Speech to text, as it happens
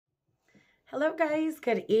Hello guys,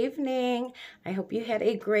 good evening. I hope you had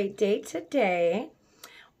a great day today.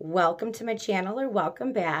 Welcome to my channel, or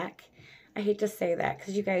welcome back. I hate to say that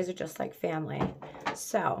because you guys are just like family.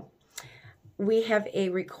 So we have a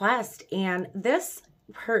request, and this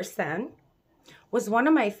person was one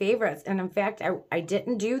of my favorites. And in fact, I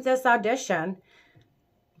didn't do this audition,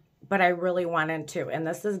 but I really wanted to. And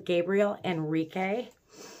this is Gabriel Henrique.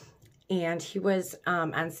 And he was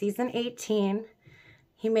on season 18.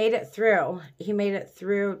 He made it through. He made it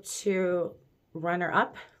through to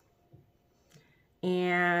runner-up.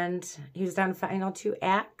 And he was on final 2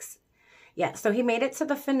 acts. Yeah, so he made it to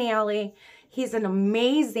the finale. He's an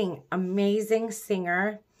amazing, amazing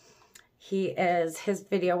singer. His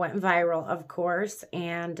video went viral, of course.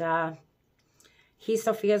 And he's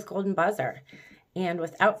Sophia's golden buzzer. And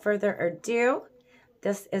without further ado,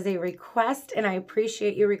 this is a request, and I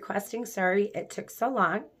appreciate you requesting. Sorry it took so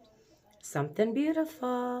long. Something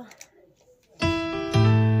beautiful.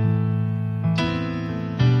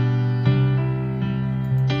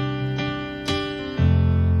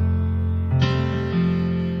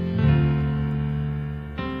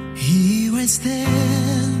 Here I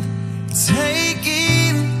stand,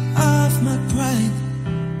 taking off my pride.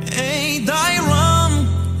 Ain't I wrong?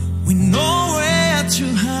 We nowhere to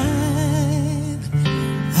hide.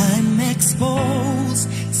 I'm exposed,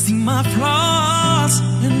 see my flaws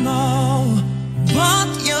and all,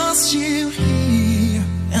 but you're still here,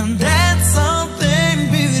 and that's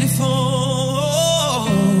something beautiful.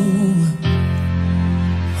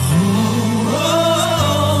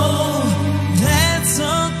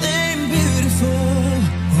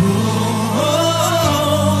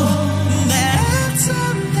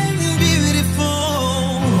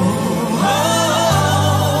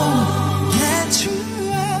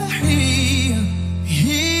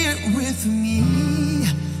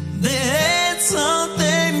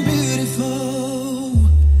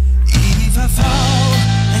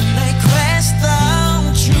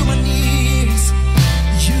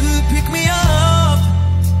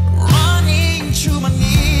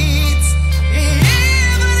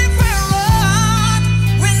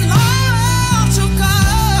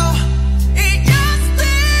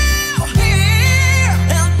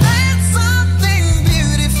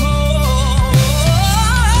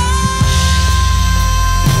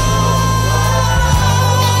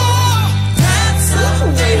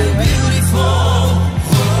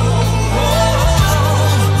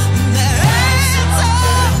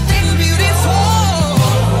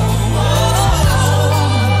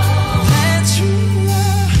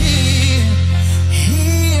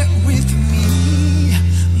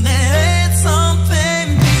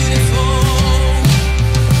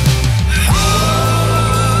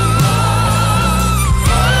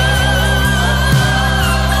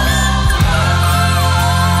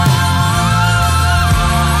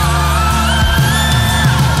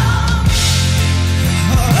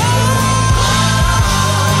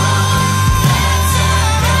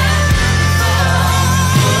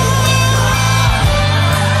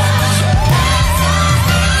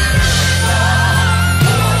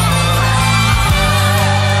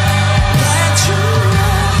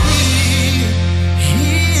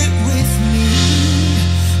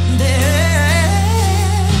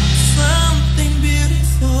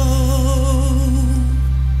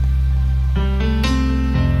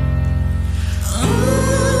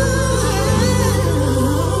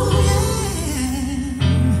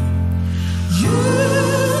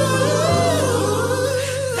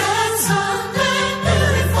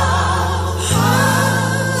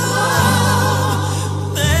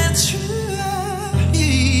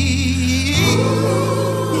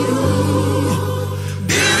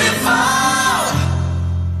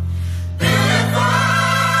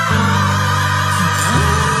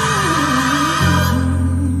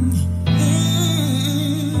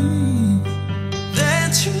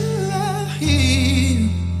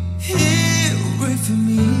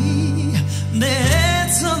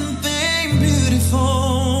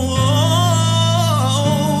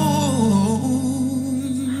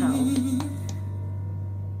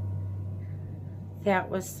 That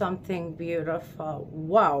was something beautiful.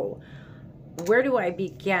 Whoa. Where do I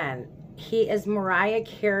begin? He is Mariah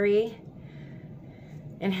Carey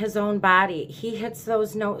in his own body. He hits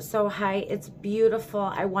those notes so high. It's beautiful.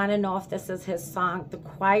 I want to know if this is his song. The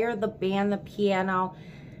choir, the band, the piano.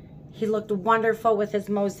 He looked wonderful with his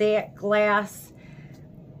mosaic glass.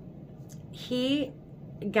 He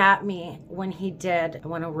got me when he did I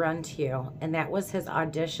Want to Run to You, and that was his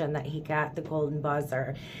audition that he got the golden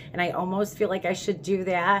buzzer. And I almost feel like I should do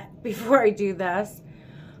that before I do this.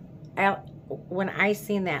 when I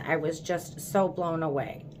seen that, I was just so blown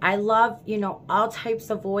away. I love, you know, all types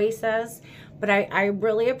of voices, but I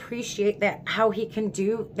really appreciate that, how he can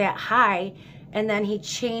do that high and then he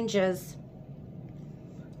changes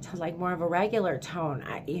to like more of a regular tone.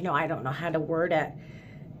 You know, I don't know how to word it.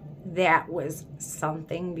 That was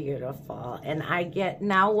something beautiful. And I get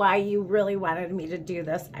now why you really wanted me to do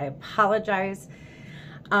this. I apologize.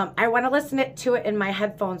 I want to listen to it in my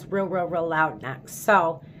headphones real loud next.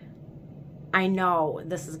 So I know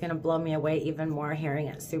this is going to blow me away even more hearing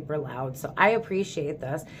it super loud. So I appreciate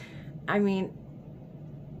this. I mean,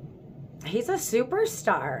 he's a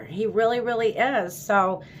superstar. He really is.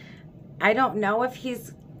 So I don't know if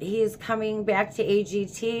he's coming back to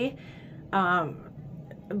AGT.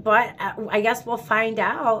 But I guess we'll find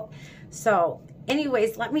out. So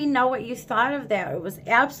anyways, let me know what you thought of that. It was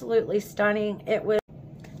absolutely stunning. It was,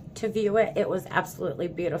 to view it, it was absolutely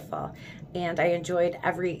beautiful. And I enjoyed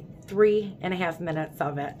every 3.5 minutes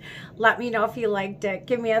of it. Let me know if you liked it.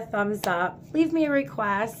 Give me a thumbs up. Leave me a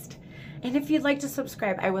request. And if you'd like to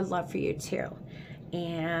subscribe, I would love for you too.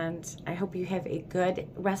 And I hope you have a good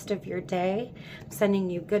rest of your day. I'm sending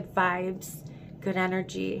you good vibes, good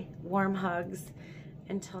energy, warm hugs.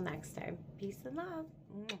 Until next time, peace and love.